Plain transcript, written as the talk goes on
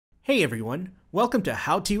Hey everyone, welcome to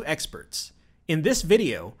How To Experts. In this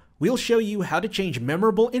video, we'll show you how to change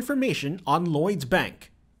memorable information on Lloyds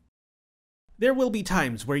Bank. There will be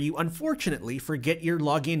times where you unfortunately forget your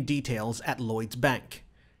login details at Lloyds Bank.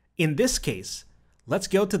 In this case, let's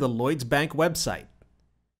go to the Lloyds Bank website.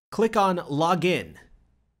 Click on Login.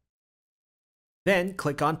 Then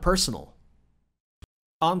click on Personal.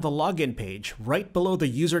 On the login page, right below the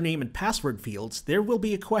username and password fields, there will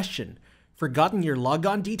be a question, forgotten your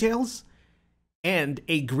logon details? And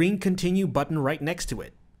a green Continue button right next to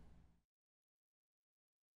it.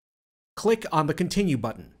 Click on the Continue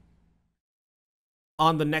button.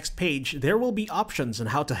 On the next page, there will be options on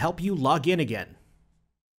how to help you log in again.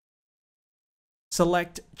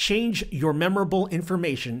 Select Change Your Memorable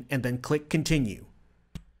Information and then click Continue.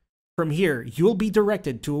 From here, you'll be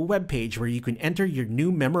directed to a web page where you can enter your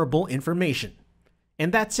new memorable information.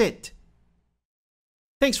 And that's it.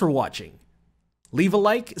 Thanks for watching. Leave a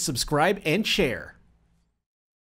like, subscribe, and share.